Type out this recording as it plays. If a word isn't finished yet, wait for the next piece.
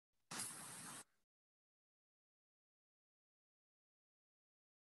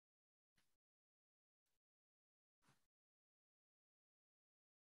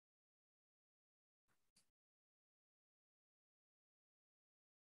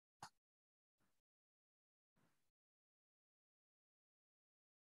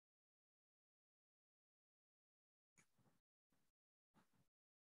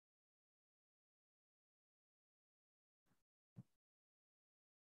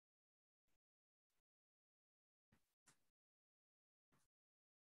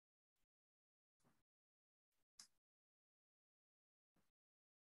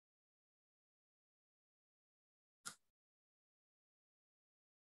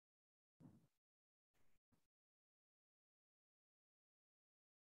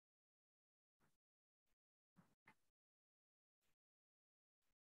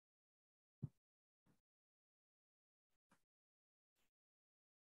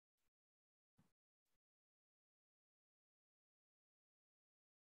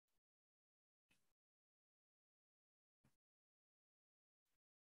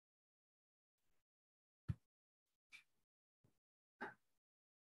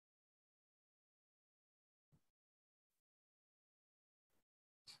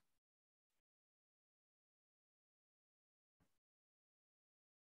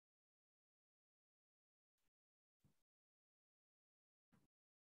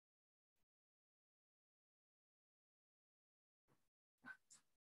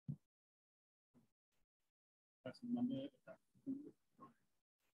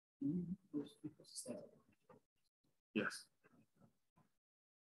Yes.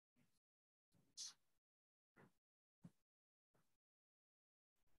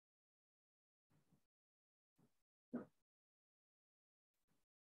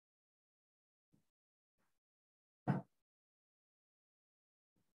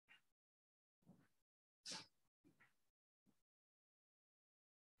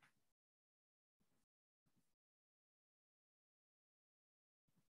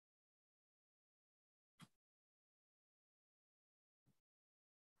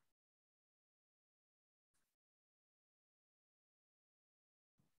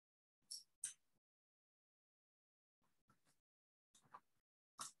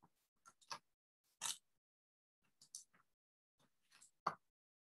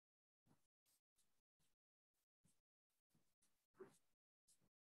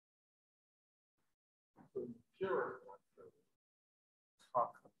 So here I want to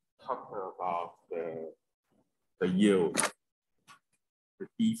talk about the yield, the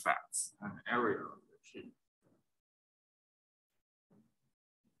defects, and area of the chip.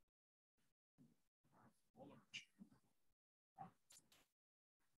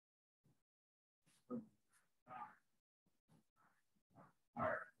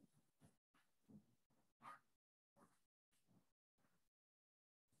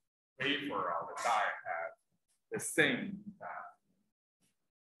 Wafer of the die has the same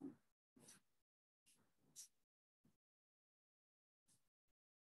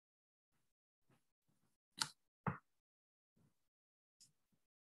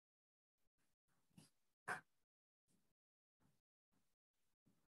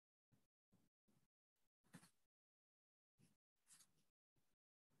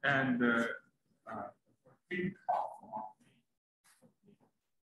and big cost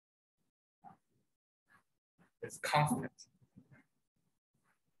is constant.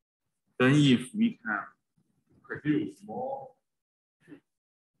 Then if we can produce more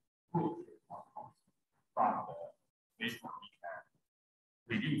from the wafer, we can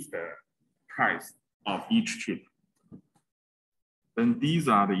reduce the price of each chip. Then these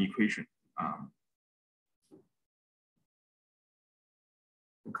are the equations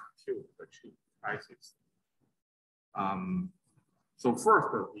to compute the chip prices. So first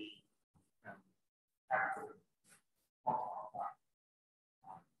we can calculate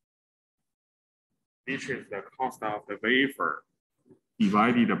which is the cost of the wafer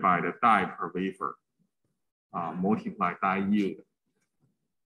divided by the die per wafer, multiply die yield.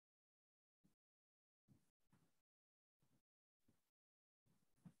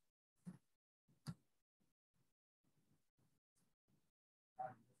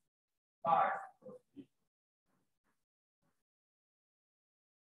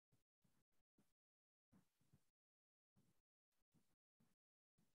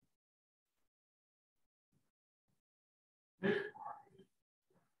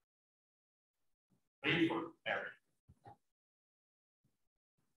 Wafer area.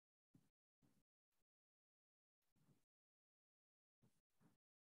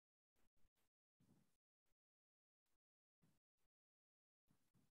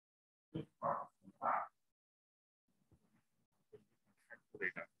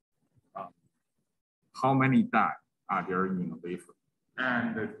 How many die are there in a wafer?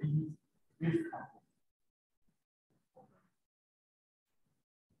 And these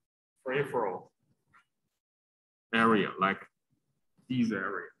peripheral area, like these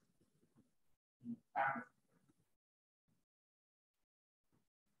areas.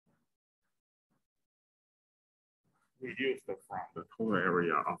 Reduced from the total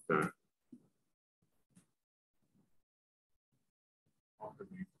area of the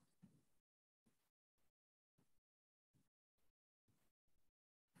wafer.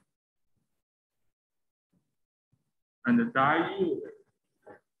 And the die yield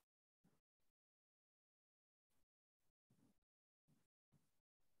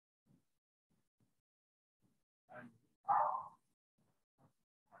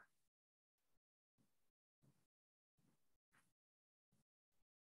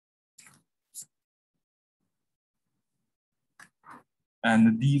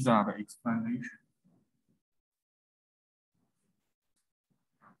and these are the explanations.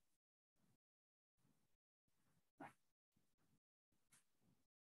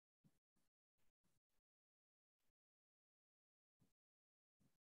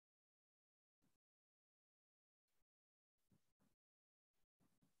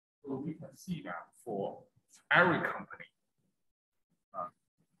 So we can see that for every company,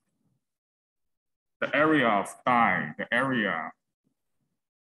 the area of die, the area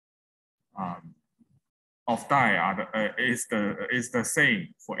of die is the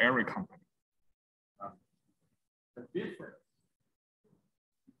same for every company. The difference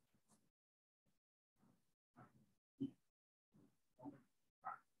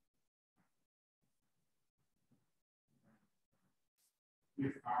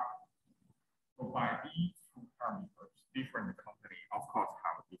so by these two parameters, different company of course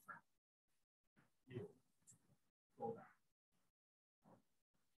have a different view.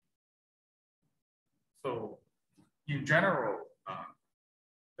 So in general,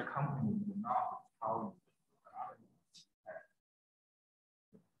 the company will not tell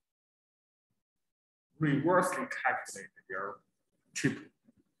you reversely calculate their chip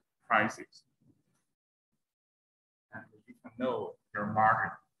prices, and you can know your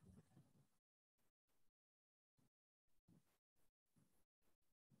margin.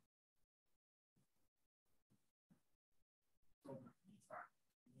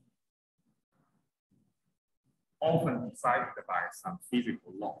 Often decided by some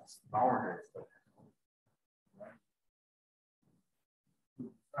physical laws. Nowadays, right?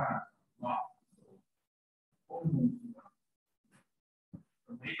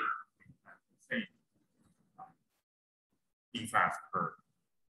 The neighbor same in fast curve.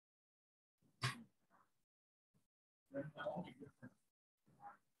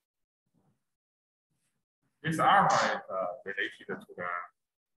 This alpha is related to the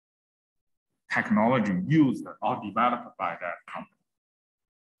technology used or developed by that company.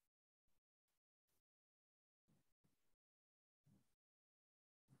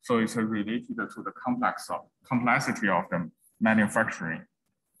 So it's related to the complexity of the manufacturing.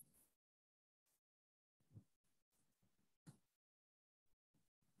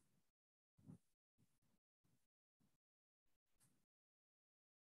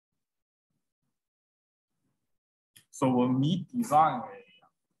 So when we design a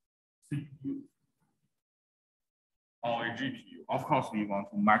CPU or a GPU, of course, we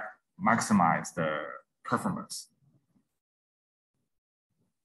want to maximize the performance.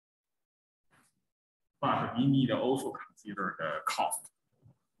 But we need to also consider the cost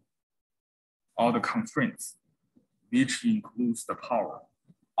or the constraints, which includes the power,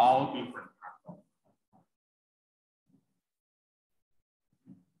 all different types of.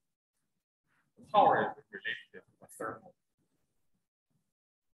 The power is related to the thermal.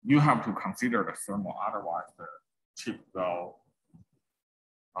 You have to consider the thermal, otherwise the chip will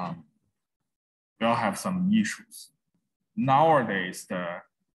have some issues. Nowadays, the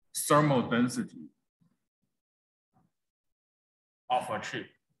thermal density of a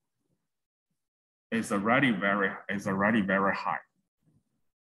chip is already very high.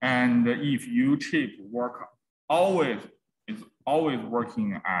 And if your chip is always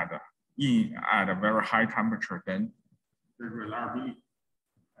working at a very high temperature, then the reliability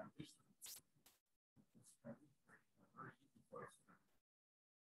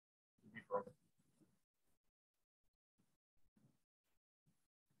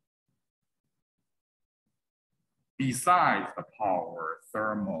besides the power,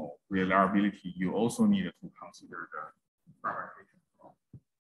 thermal, reliability, you also need to consider the fabrication problem.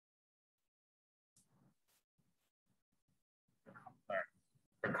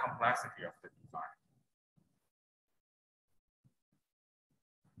 The complexity of the design.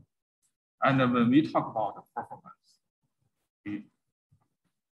 And when we talk about the performance,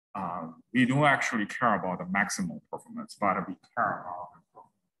 we don't actually care about the maximum performance, but we care about the performance.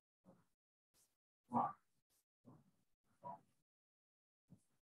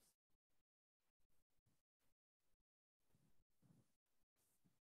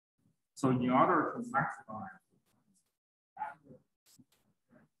 So in order to maximize,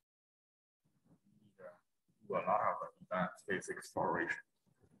 we will not have advanced space exploration.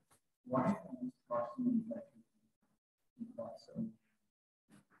 Why?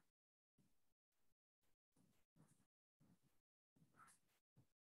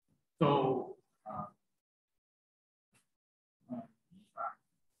 So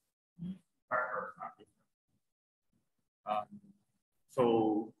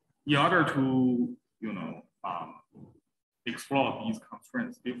so in order to explore these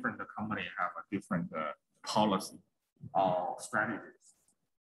constraints, different companies have a different policy or strategies.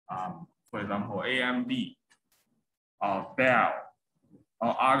 For example, AMD, Dell,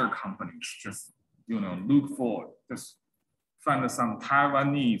 or other companies just just find some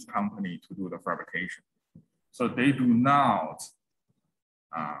Taiwanese company to do the fabrication. So they do not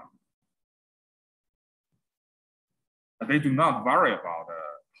worry about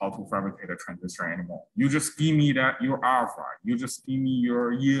how to fabricate a transistor anymore. You just give me your alpha, you just give me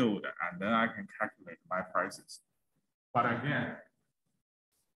your yield, and then I can calculate my prices. But again,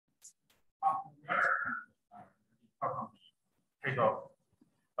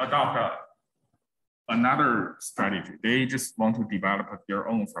 adopt another strategy. They just want to develop their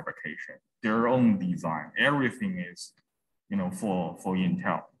own fabrication, their own design. Everything is, for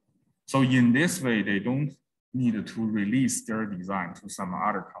Intel. So in this way, they don't need to release their design to some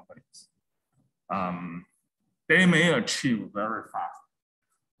other companies. They may achieve very fast,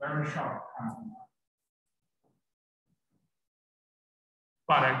 very short time.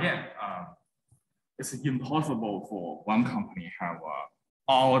 But again, it's impossible for one company have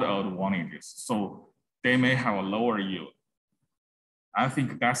all the advantages. So they may have a lower yield. I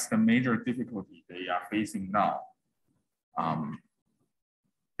think that's the major difficulty they are facing now.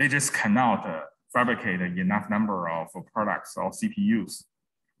 They just cannot fabricate enough number of products or CPUs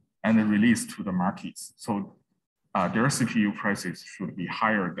and release to the markets. So their CPU prices should be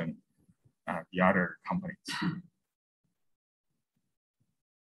higher than the other companies.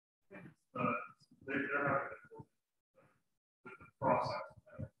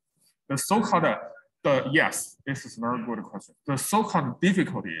 The so-called, yes, this is a very good question. The so-called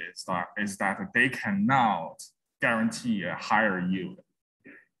difficulty is that they cannot guarantee a higher yield.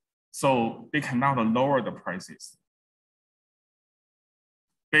 So they cannot lower the prices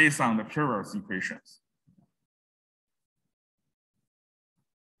based on the previous equations.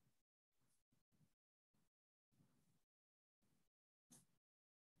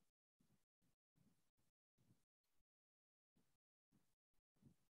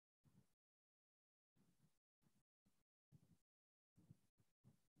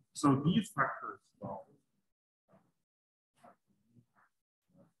 So these factors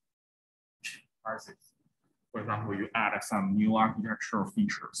prices. For example, you add some new architectural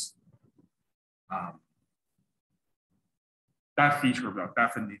features. That feature will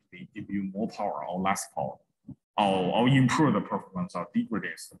definitely give you more power or less power, or improve the performance or degrade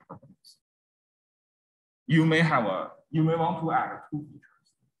the performance. You may want to add two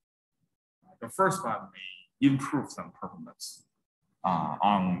features. The first one may improve some performance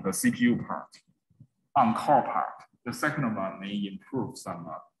on the CPU part, on core part. The second one may improve some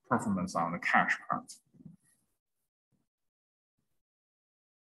performance on the cache part.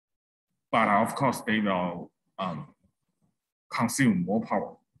 But of course, they will consume more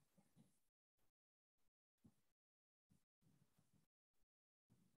power.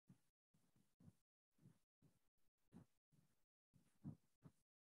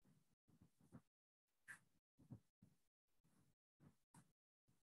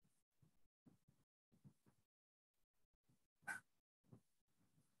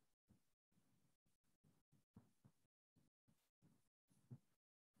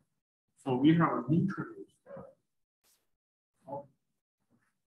 So we have introduced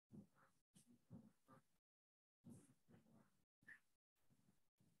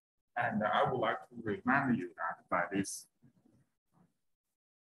and I would like to remind you that by this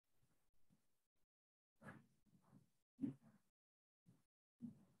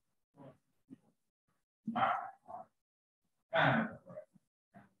and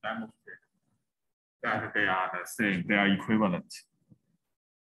demonstrate that they are the same, they are equivalent.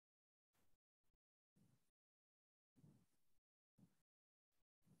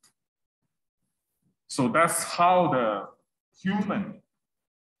 So that's how the human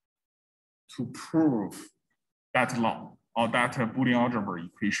to prove that law or that Boolean algebra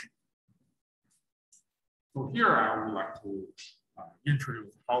equation. So here I would like to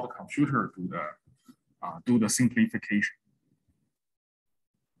introduce how the computer do the simplification.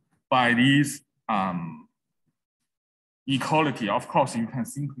 By these equality, of course, you can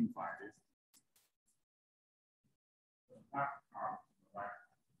simplify this. The left part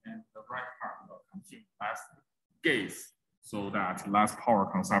and the right part will consume less gas, so that less power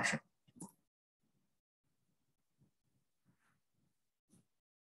consumption.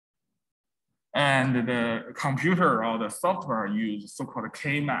 And the computer or the software use so-called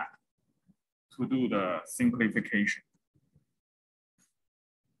K-map to do the simplification.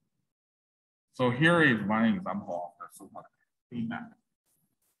 So here is one example of the so-called K-map.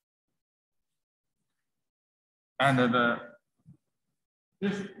 And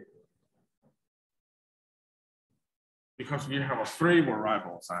because we have three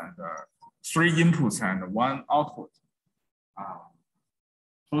variables and three inputs and one output.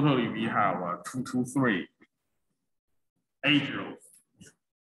 Totally, we have 2, 2, 3, 8 rows.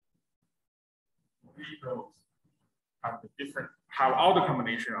 8 rows have all the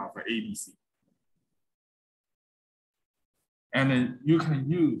combination of A, B, C. And then you can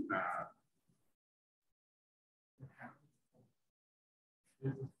use that.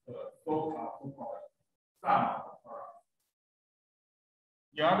 This is the so-called sum.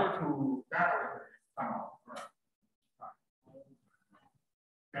 In order to generate sum,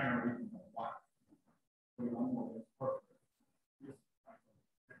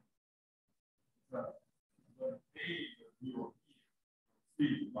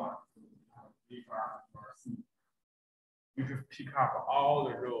 pick up all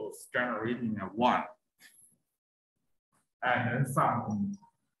the rows generating a 1. And then sum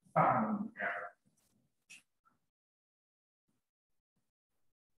them together.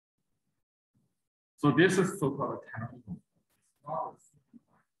 So this is so-called canonical.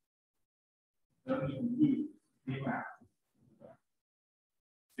 Then we use K-map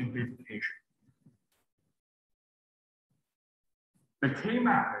simplification. The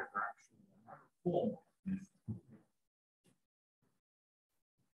K-map is actually another form of this.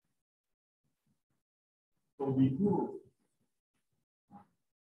 So we group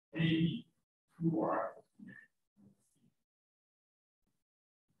A, B, 2 or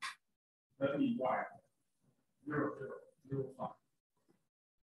then we write 0, 0, 0, 5.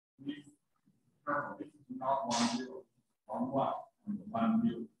 This is not 1, 0, 1, 1, and 1,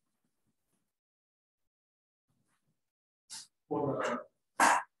 0. For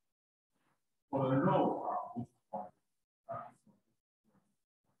the row this one.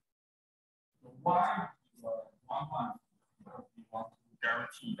 The y is 1, 1, because we want to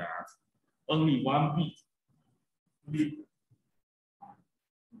guarantee that only one bit leaves.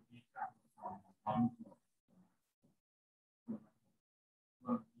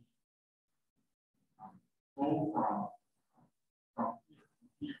 Go from here to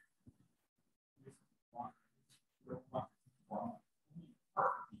here. This is 1, 0, 1, 1,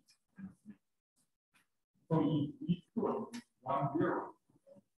 so if we put 1, 0,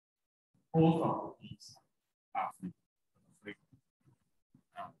 both of these are free.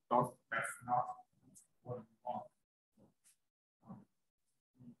 That's not what we want.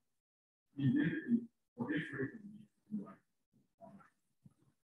 For this reason, we do like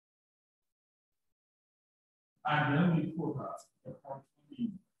and then we put the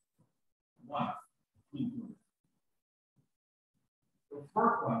corresponding 1 into it. The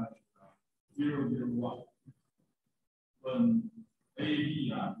first one is 0, 0, 1. When A,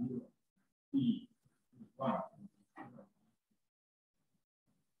 B are 0, B is 1.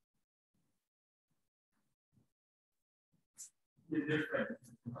 With this way,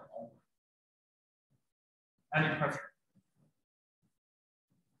 any question?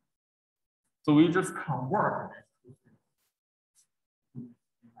 So we just convert it.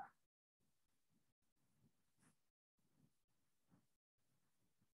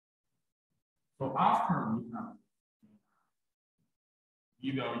 So after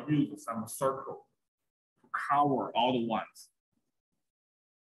we will use some circle to cover all the ones.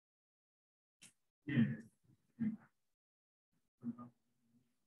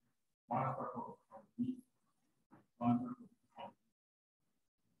 One circle from B, one circle from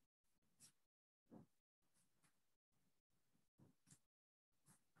B.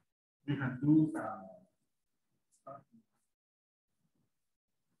 You can do some.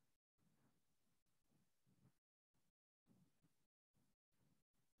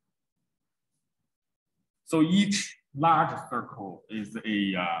 So each large circle is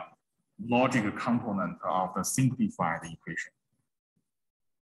a logical component of the simplified equation.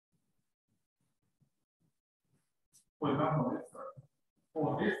 For example, this circle.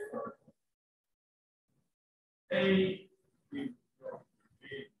 For this circle, A is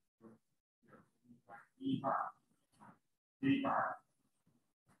B bar, B bar.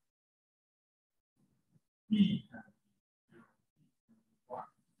 B can be 1.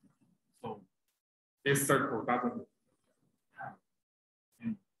 So this circle doesn't have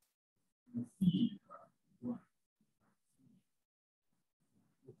any. C is 1.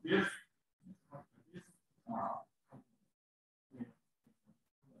 This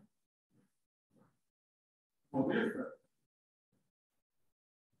for this circle,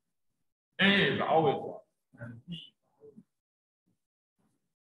 A is always 1 and B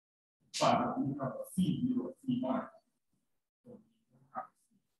is always 1. But we have C0, C1. So we don't have C.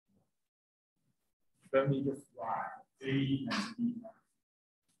 Then we just write A and B.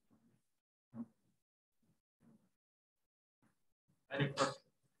 Any questions?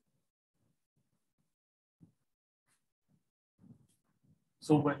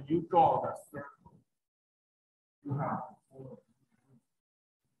 So when you draw the circle, you have to follow.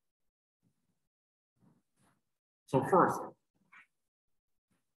 So first,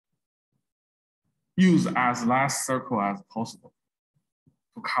 use as last circle as possible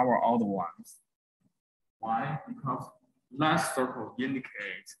to cover all the ones. Why? Because last circle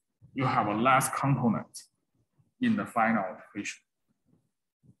indicates you have a last component in the final equation.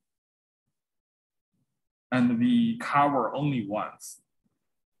 And we cover only once.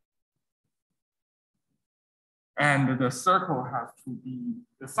 And the circle has to be,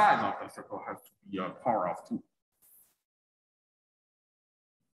 the size of the circle has to be a power of 2.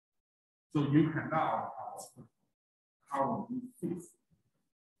 So you can now currently 6.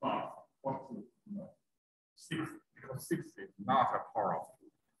 But what is 6? Because 6 is not a power of 2.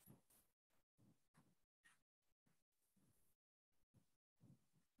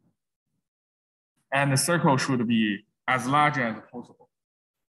 And the circle should be as large as possible.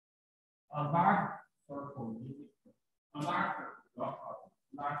 A large circle means a larger circle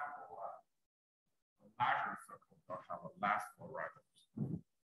will have less variables.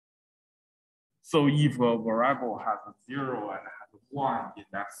 So if a variable has a 0 and has 1 in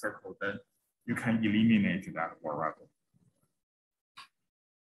that circle, then you can eliminate that variable.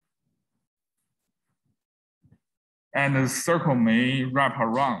 And the circle may wrap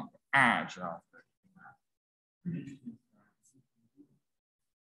around the edge of the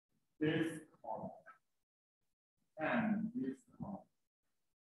this column and this column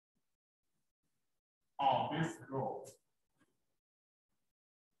of this row.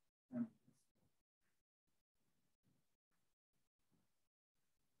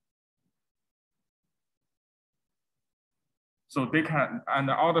 So they can, and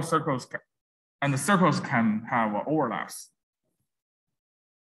all the circles can, and the circles can have overlaps,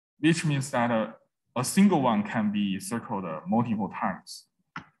 which means that a single one can be circled multiple times.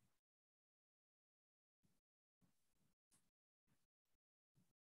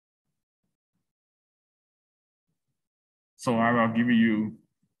 So I will give you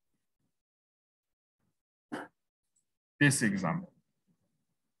this example.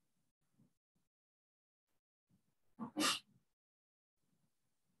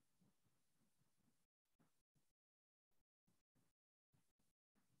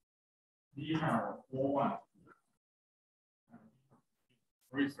 We have 4 ones.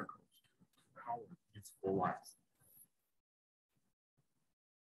 3 circles. Count is 4 ones.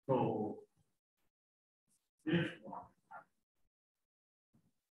 So this one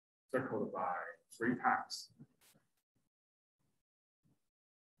circled by 3 times.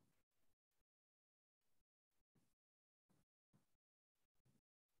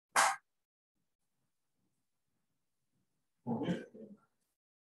 For this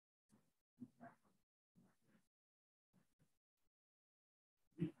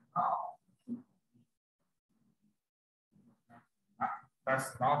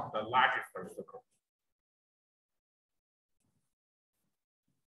that's not the largest circle.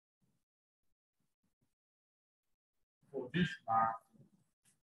 For this part,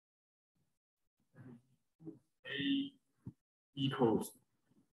 A equals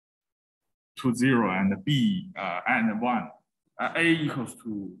to 0 and B and 1. A equals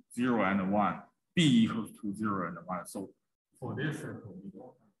to 0 and 1. B equals to 0 and 1. So for this circle, we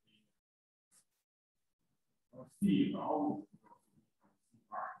don't have C always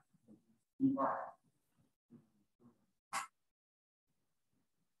C bar.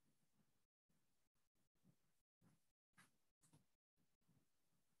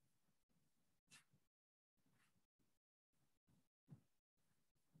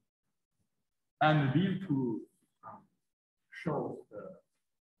 And these two shows the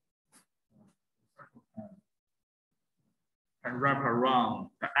circle can wrap around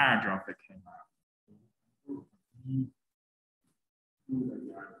the edge of the camera.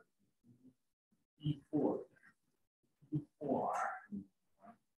 E4.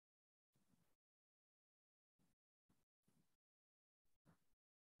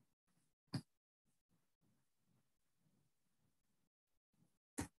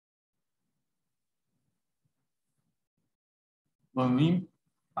 When we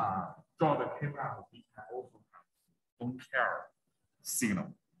draw the camera, we can also have don't care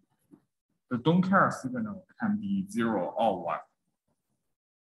signal. The don't care signal can be 0 or 1.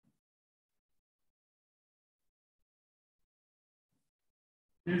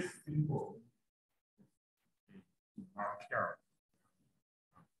 This symbol is don't care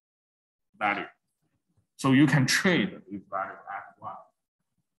value. So you can trade this value at 1.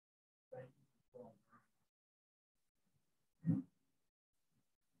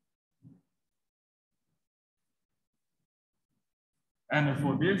 And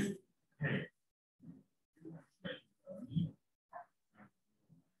for this case,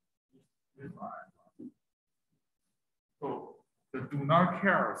 so the do not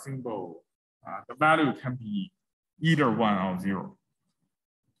care symbol, the value can be either 1 or 0.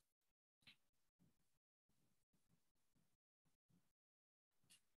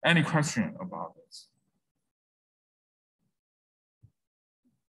 Any question about this?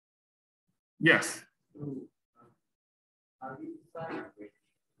 Yes.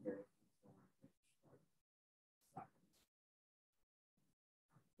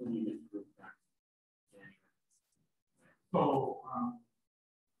 So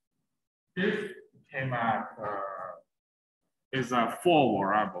this came at is a full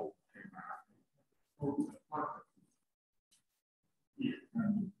variable.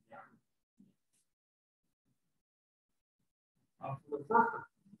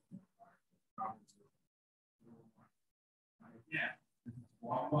 Yeah.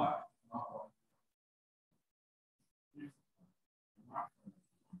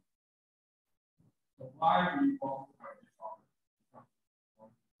 So why we want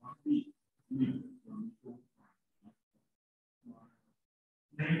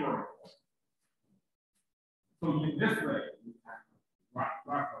neighbor. So in this way, we can write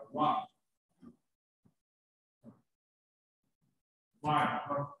a one. Why?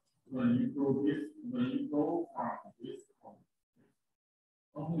 Because when you go this, when you go from this point,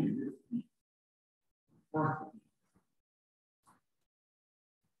 only this beat. First beat.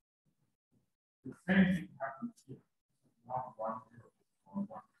 The same thing happens here. Not 1, 0, 1,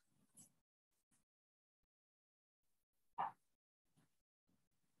 1.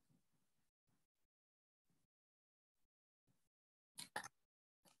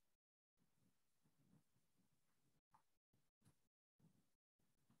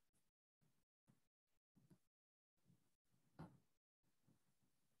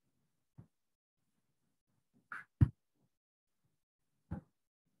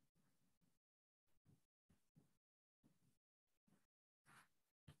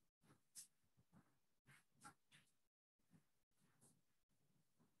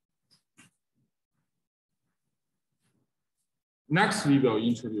 Next, we will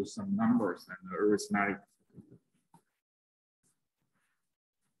introduce some numbers and arithmetic.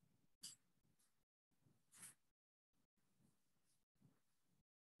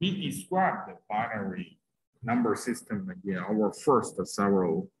 We described the binary number system in our first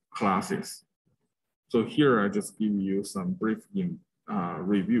several classes. So here I just give you some brief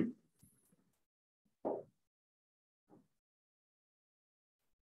review.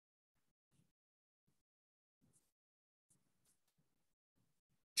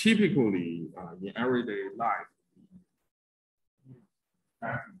 Typically, in everyday life,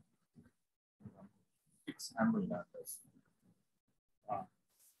 fixed memory numbers,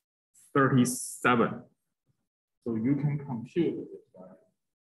 37. So you can compute it.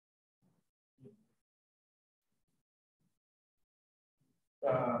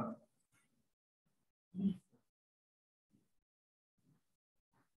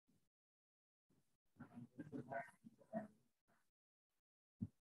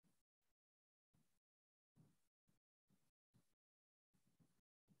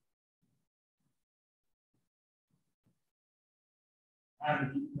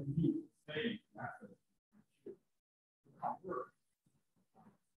 And you can use the same method to convert.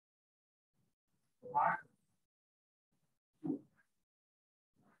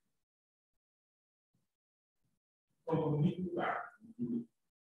 So when we do that, we do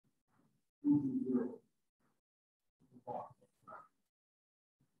 2 to 0.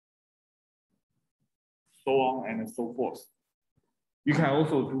 So on and so forth. You can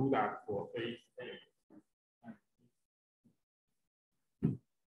also do that for base 8.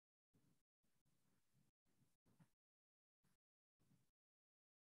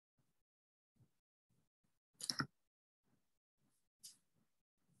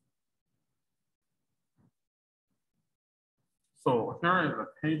 So here is a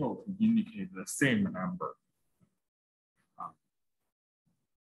table to indicate the same number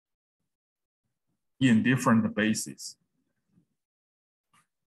in different bases.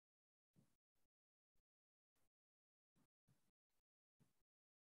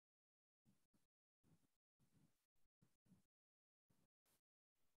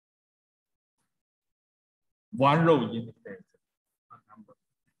 One row indicates a number.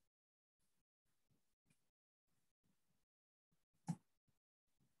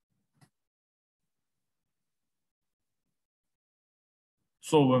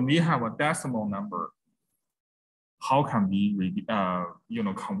 So when we have a decimal number, how can we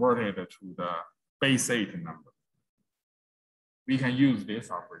convert it to the base 8 number? We can use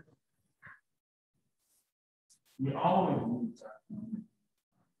this operator. We always use that number.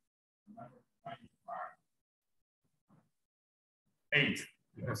 8,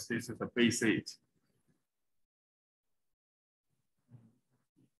 because this is the base 8.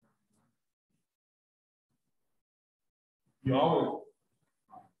 You always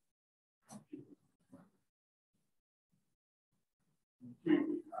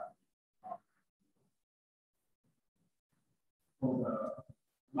for the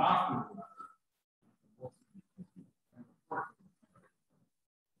last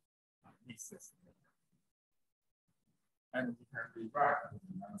and we can rewrite the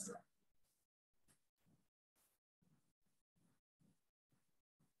number.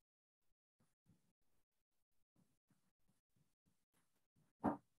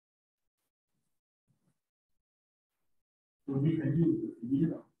 So we can use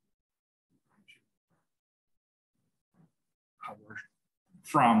the conversion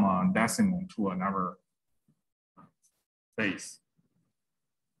from a decimal to another base.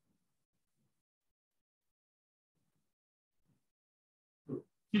 So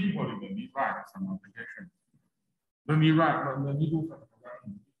typically, when we write some application, when we do some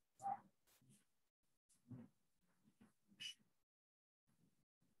programming,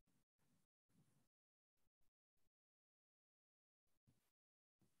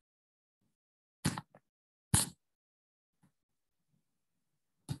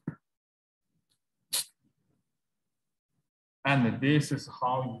 and this is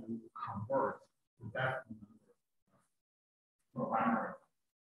how you convert that to binary.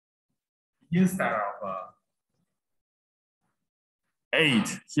 Instead of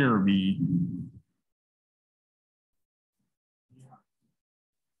 8, here we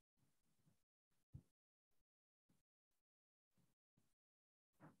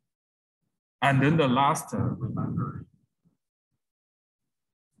and then the last remainder.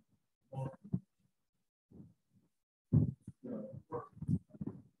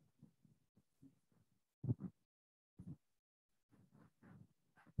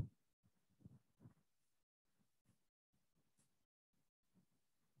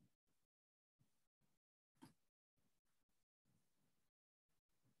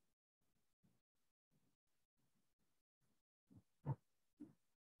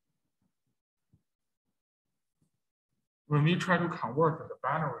 When we try to convert the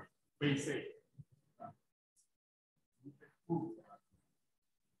binary basic,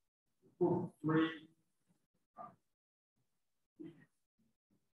 put 3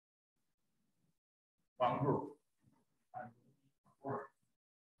 one group and convert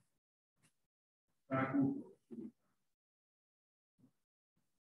that group to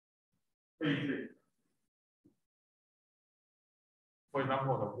basic. For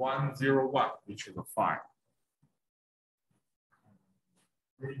example, the 101, which is a 5.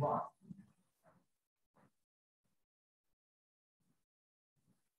 3-1.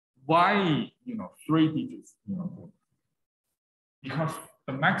 Why 3 digits? Because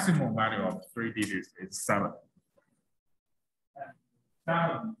the maximum value of 3 digits is 7. And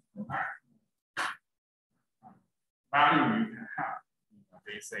 7 is the maximum value you can have in a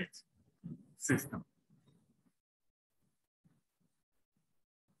base 8 system.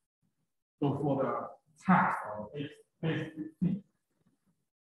 So for the task of base 15,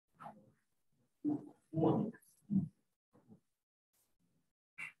 4 digits.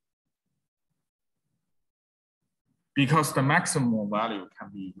 Because the maximum value can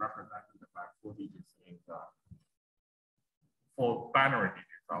be represented by 4 digits in the, for binary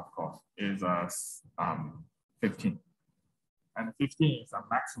digits, of course, is 15. And 15 is a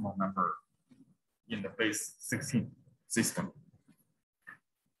maximum number in the base 16 system.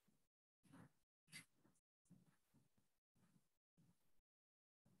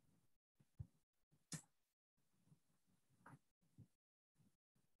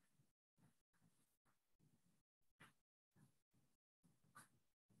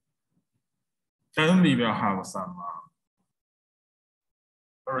 Then we will have some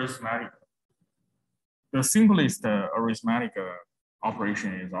arithmetic. The simplest arithmetic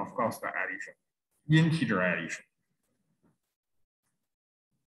operation is, of course, the addition, integer addition.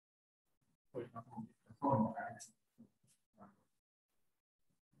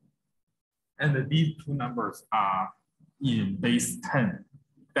 And these two numbers are in base 10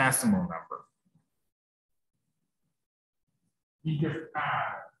 decimal number. You just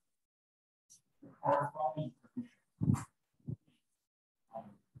add the corresponding position.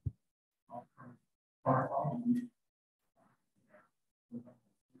 Corresponding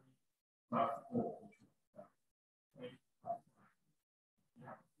plus 4.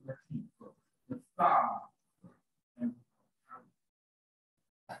 The sum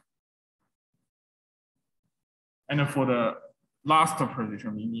and for the last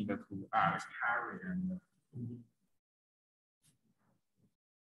position, we need to add carry and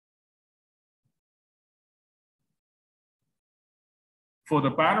for the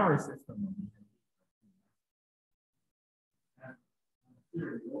binary system.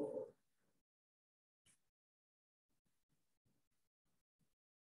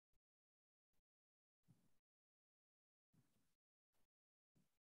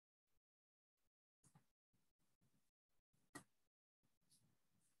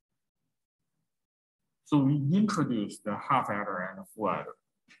 So we introduced the half adder and the full adder.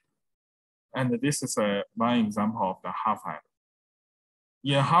 And this is one example of the half adder.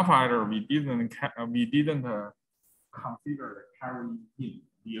 In half adder, we didn't consider the carry in.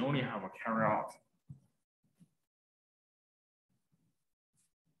 We only have a carry out.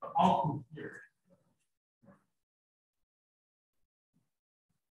 output here.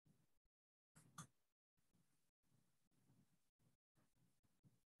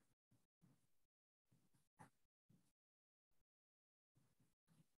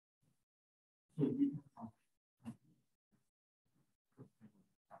 So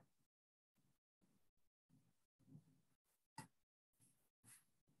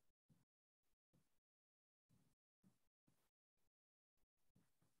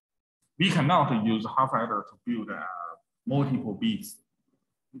we cannot use half adder to build multiple bit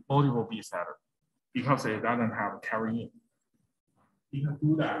adder because it doesn't have carry in. You can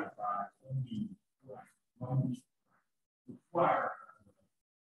do that by only one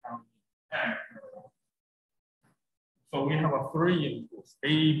so we have 3 inputs, A,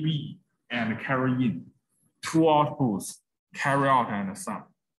 B, and carry in. 2 outputs, carry out and sum.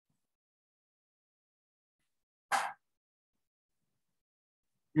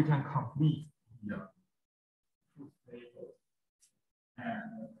 You can complete the truth table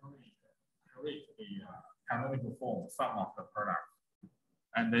and create the canonical form, sum of the product,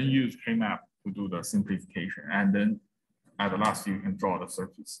 and then use K-map to do the simplification. And then at last, you can draw the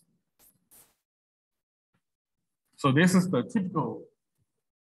surface. So this is the typical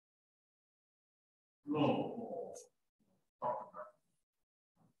flow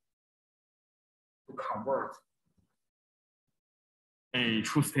to convert a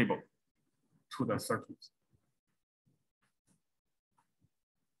truth table to the circuit.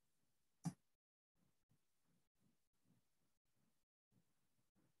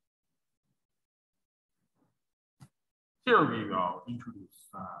 Here we will introduce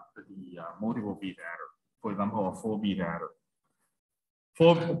the multiple bit adder. For example, a 4-bit adder.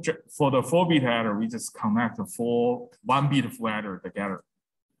 For the 4-bit adder, we just connect the 1-bit full adder together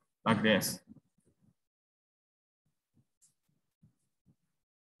like this.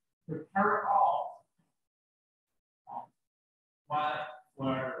 To carry out one full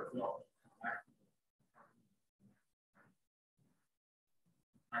adder will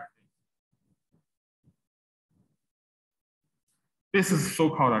this is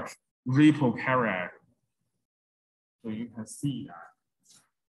so-called a ripple carry adder. So you can see that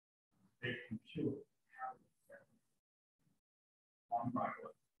they compute one by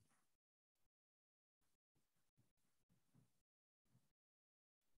one.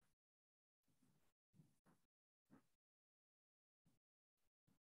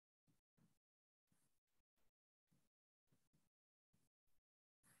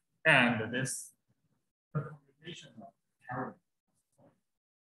 And this the computation of carry.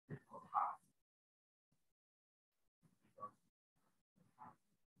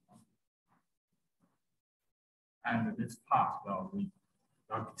 And this part will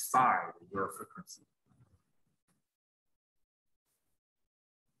decide your frequency.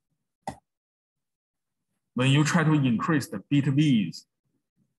 When you try to increase the bit width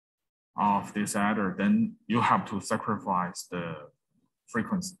of this adder, then you have to sacrifice the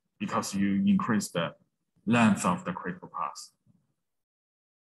frequency because you increase the length of the critical path.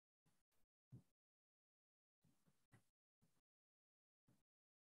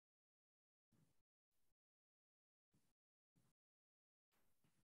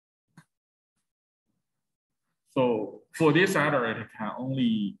 So for this adder, it can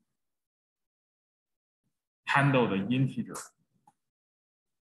only handle the integer.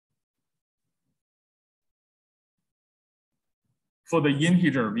 For the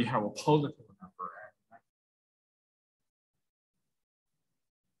integer, we have a positive number.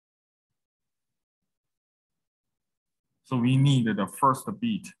 So we need the first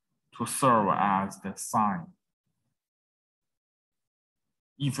bit to serve as the sign.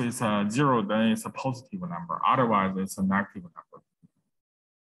 If it's a 0, then it's a positive number. Otherwise, it's a negative number.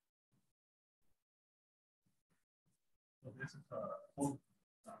 So this is a positive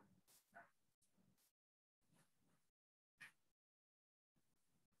number.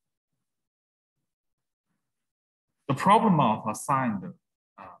 The problem of assigned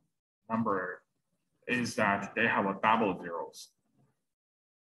number is that they have a double zeros.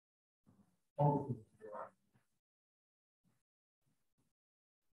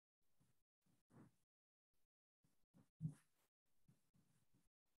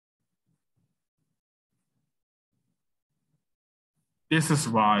 This is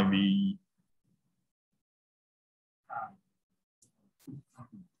why we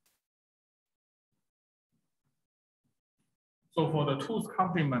so for the two's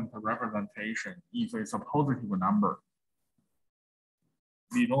complement representation, if it's a positive number,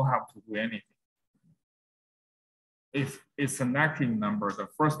 we don't have to do anything. If it's a negative number, the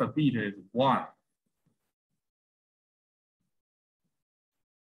first bit is 1.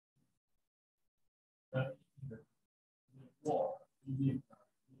 work, you need to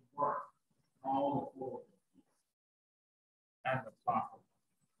work all the four and the platform.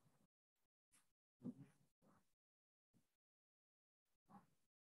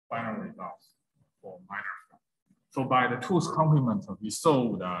 Final results for minor stuff. So by the two's complement, we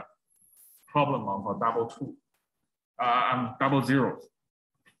solve the problem of a double zeros.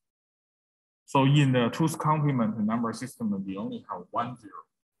 So in the two's complement number system, we only have 1 0.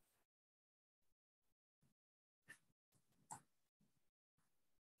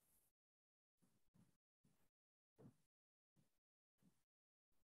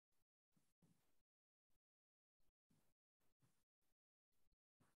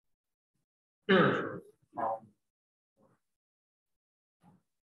 Here,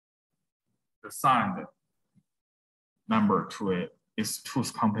 the signed number to it is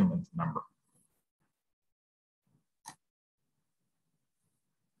two's complement number.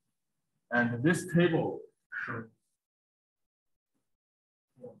 And this table shows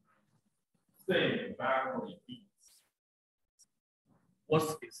same binary beats.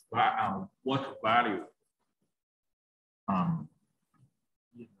 What value in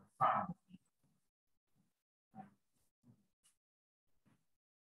the signed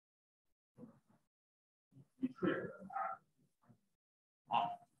we treat them as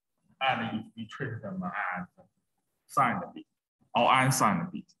and if we treat them as signed bit or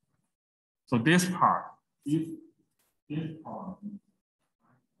unsigned bit. So this part, this part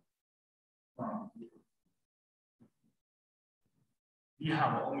you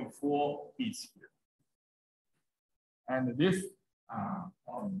have only 4 bits here. And this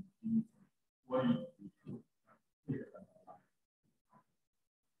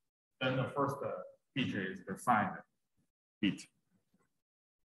then the first bit is the signed bit.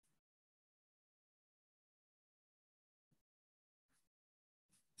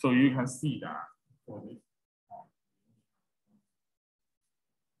 So you can see that for this.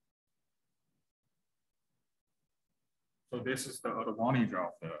 So this is the advantage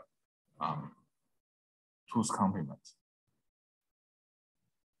of the two's complement.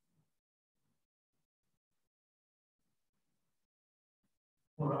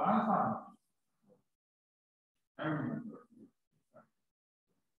 For the alpha, I remember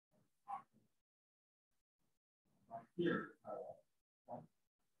here.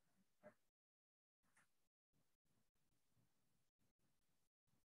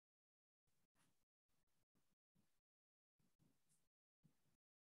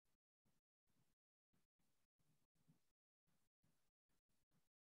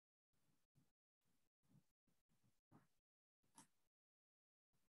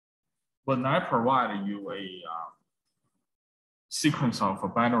 When I provide you a sequence of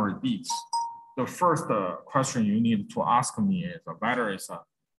binary bits, the first question you need to ask me is whether it's a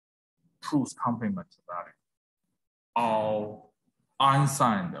two's complement value or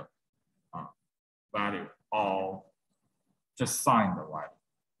unsigned value or just signed value.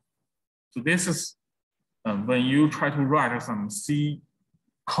 So this is when you try to write some C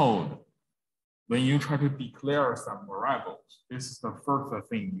code, when you try to declare some variables, this is the first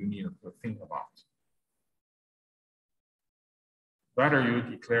thing you need to think about. Whether you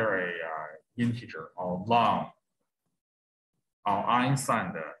declare a integer or long or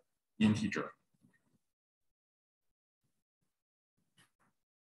unsigned integer.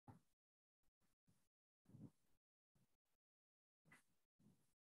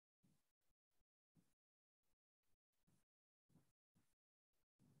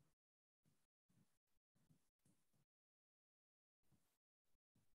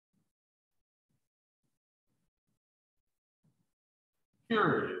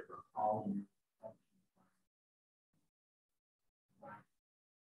 Here is how you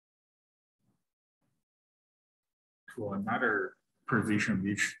to another position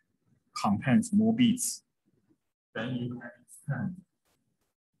which contains more bits. Then you can extend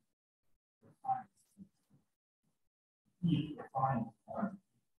the size. If the size is 1,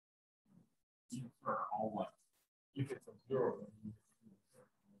 insert all 1. If it's a 0, then you insert.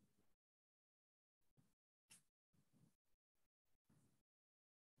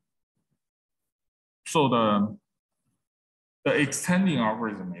 So the extending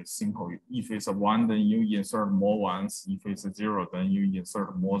algorithm is simple. If it's a 1, then you insert more 1s. If it's a 0, then you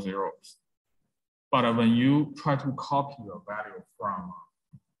insert more 0s. But when you try to copy a value from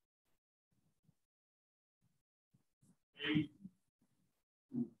 8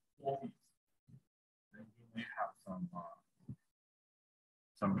 to 4 bits, then you may have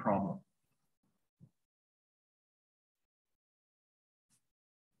some problem.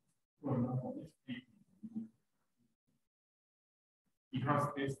 For example, this because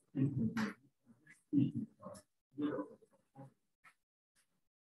this is 0.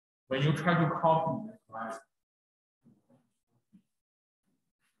 When you try to copy it, right?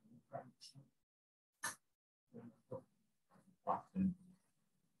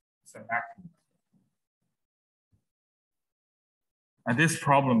 And this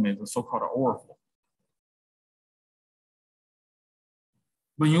problem is the so-called overflow.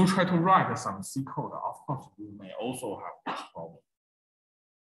 When you try to write some C code, of course, you may also have this problem.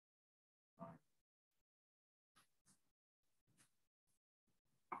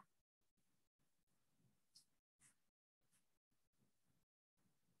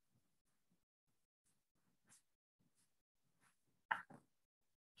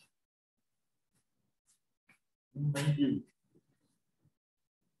 You may use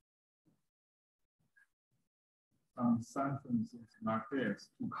some sentences like this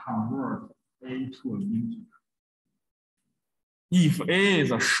to convert A to an integer. If A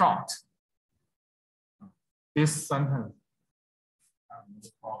is a short, this sentence has no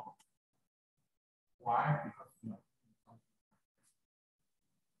problem. Why? Because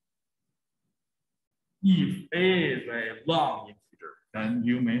if A is a long integer, then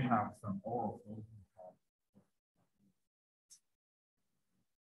you may have some overflow.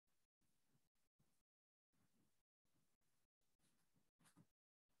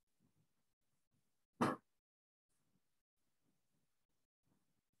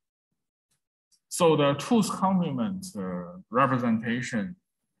 So the truth complement representation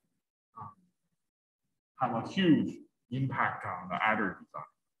have a huge impact on the adder design.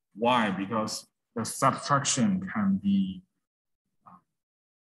 Why? Because the subtraction can be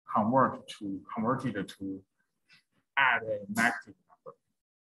converted to add a negative number.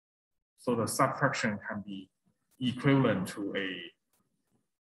 So the subtraction can be equivalent to a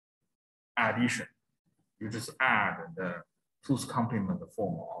addition. You just add the two's complement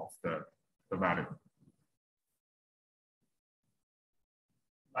form of the value.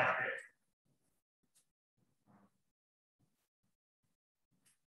 Like this.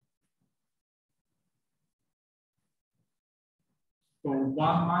 So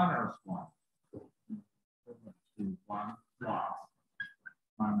 1 minus 1 to 1 plus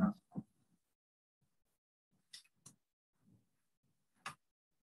minus 1.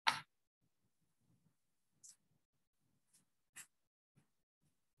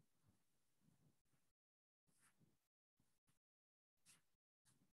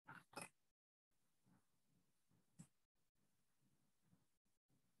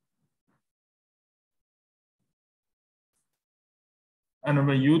 And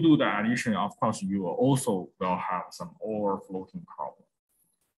when you do the addition, of course, you also will have some overflowing problem.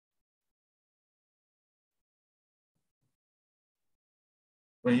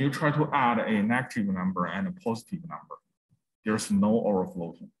 When you try to add a negative number and a positive number, there's no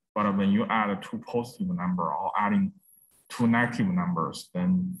overflowing. But when you add two positive numbers or adding two negative numbers,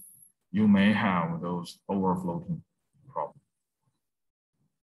 then you may have those overflowing problems.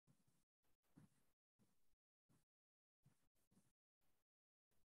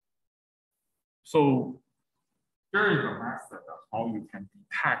 So there is a method of how you can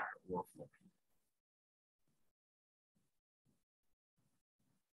detect overflow.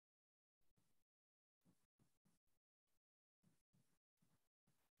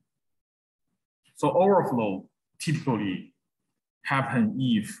 So overflow typically happen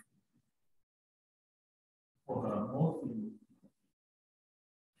if for the mostly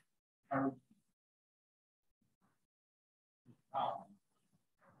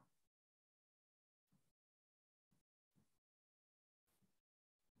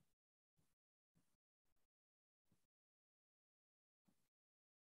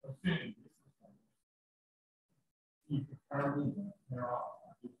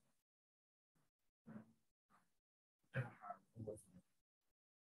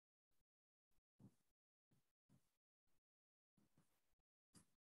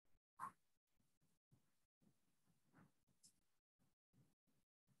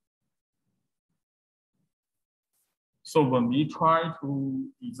So when we try to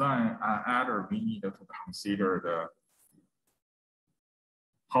design an adder, we need to consider the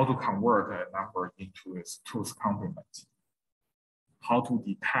how to convert a number into its truth complement, how to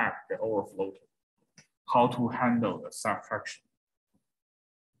detect the overflow, how to handle the subtraction.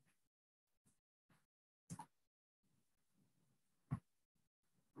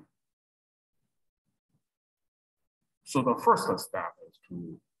 So the first step is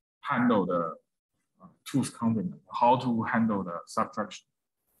to handle the truth complement, how to handle the subtraction.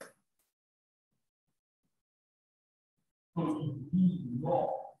 So if we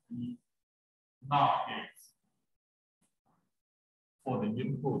know the NOT gates for the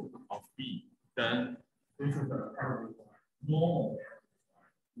input of B, then this is the normal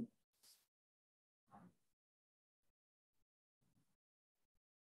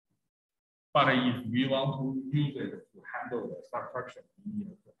But if we want to use it to handle the subtraction, we need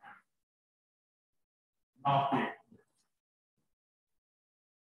to not big.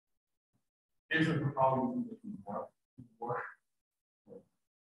 This is how we do it work.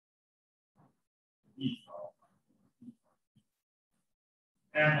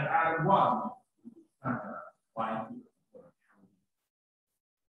 And add one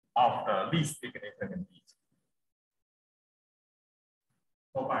of the least significant bit.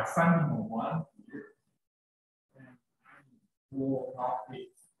 So by sending one here, and four not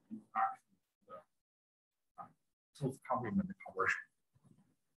bits is actually the tooth complement conversion.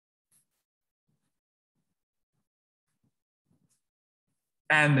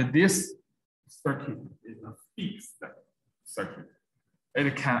 And this circuit is a fixed circuit.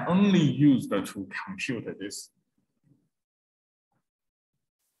 It can only use to compute this.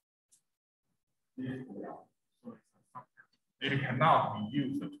 It cannot be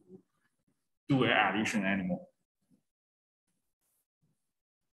used to do an addition anymore.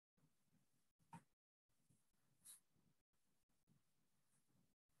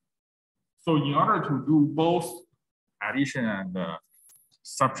 So in order to do both addition and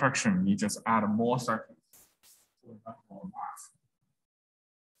subtraction, we just add more circuits.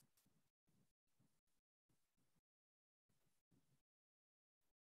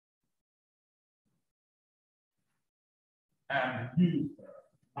 And use the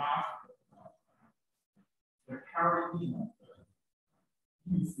last, the carry in of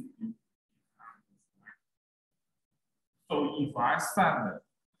the ECU. So if I send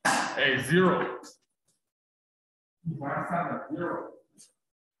a 0, if I send a 0,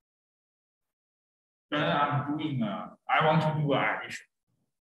 then I'm doing I want to do an addition.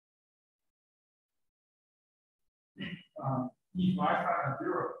 If I send a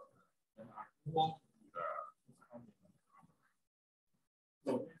 0, then I want to do the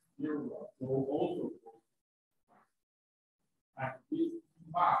so this 0 will also go. And this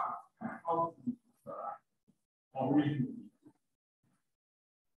mask can help you the original B.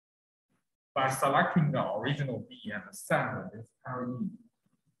 By selecting the original B and send this carry in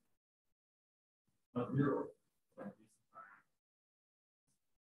a 0.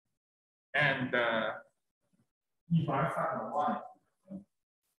 And if I send a 1,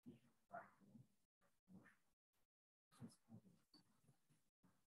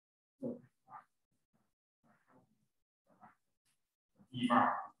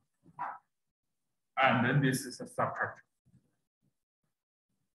 and then this is a subtraction.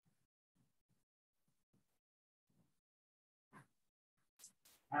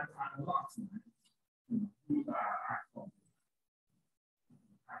 And I'm not do that actual.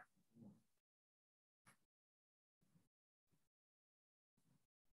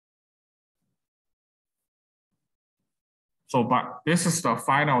 So, but this is the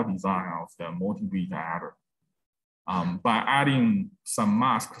final design of the multi-bit adder. By adding some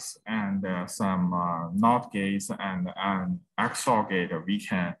masks and some NOT gates and XOR gate, we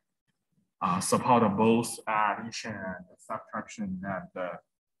can support both addition and subtraction and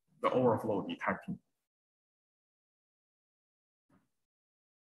the overflow detecting.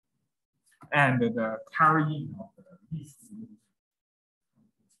 And the carrying of the least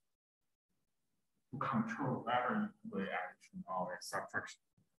to control whether you do addition or a subtraction.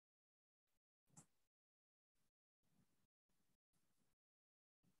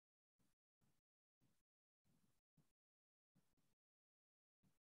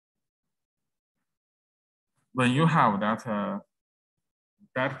 When you have that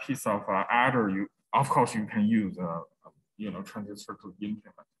that piece of adder, you of course you can use transistor to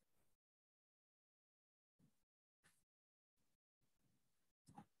implement.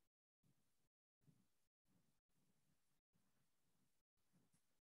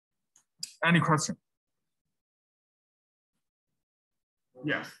 Any question?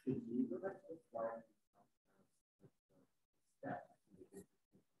 Yes.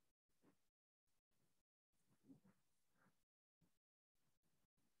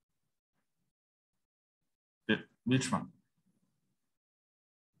 Which one?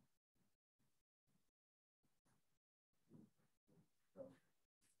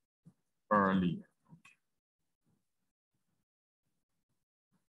 Early.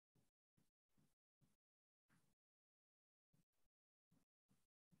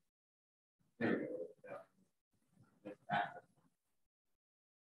 Okay.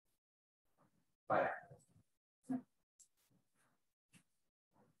 Bye.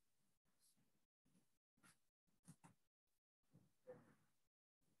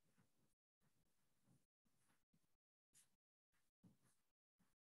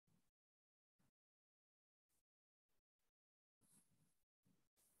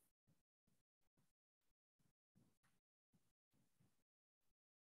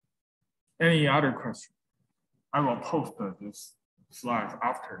 Any other question? I will post this slides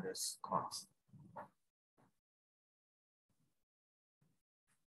after this class.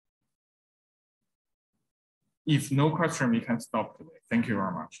 If no question, we can stop today. Thank you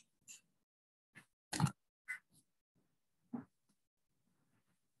very much.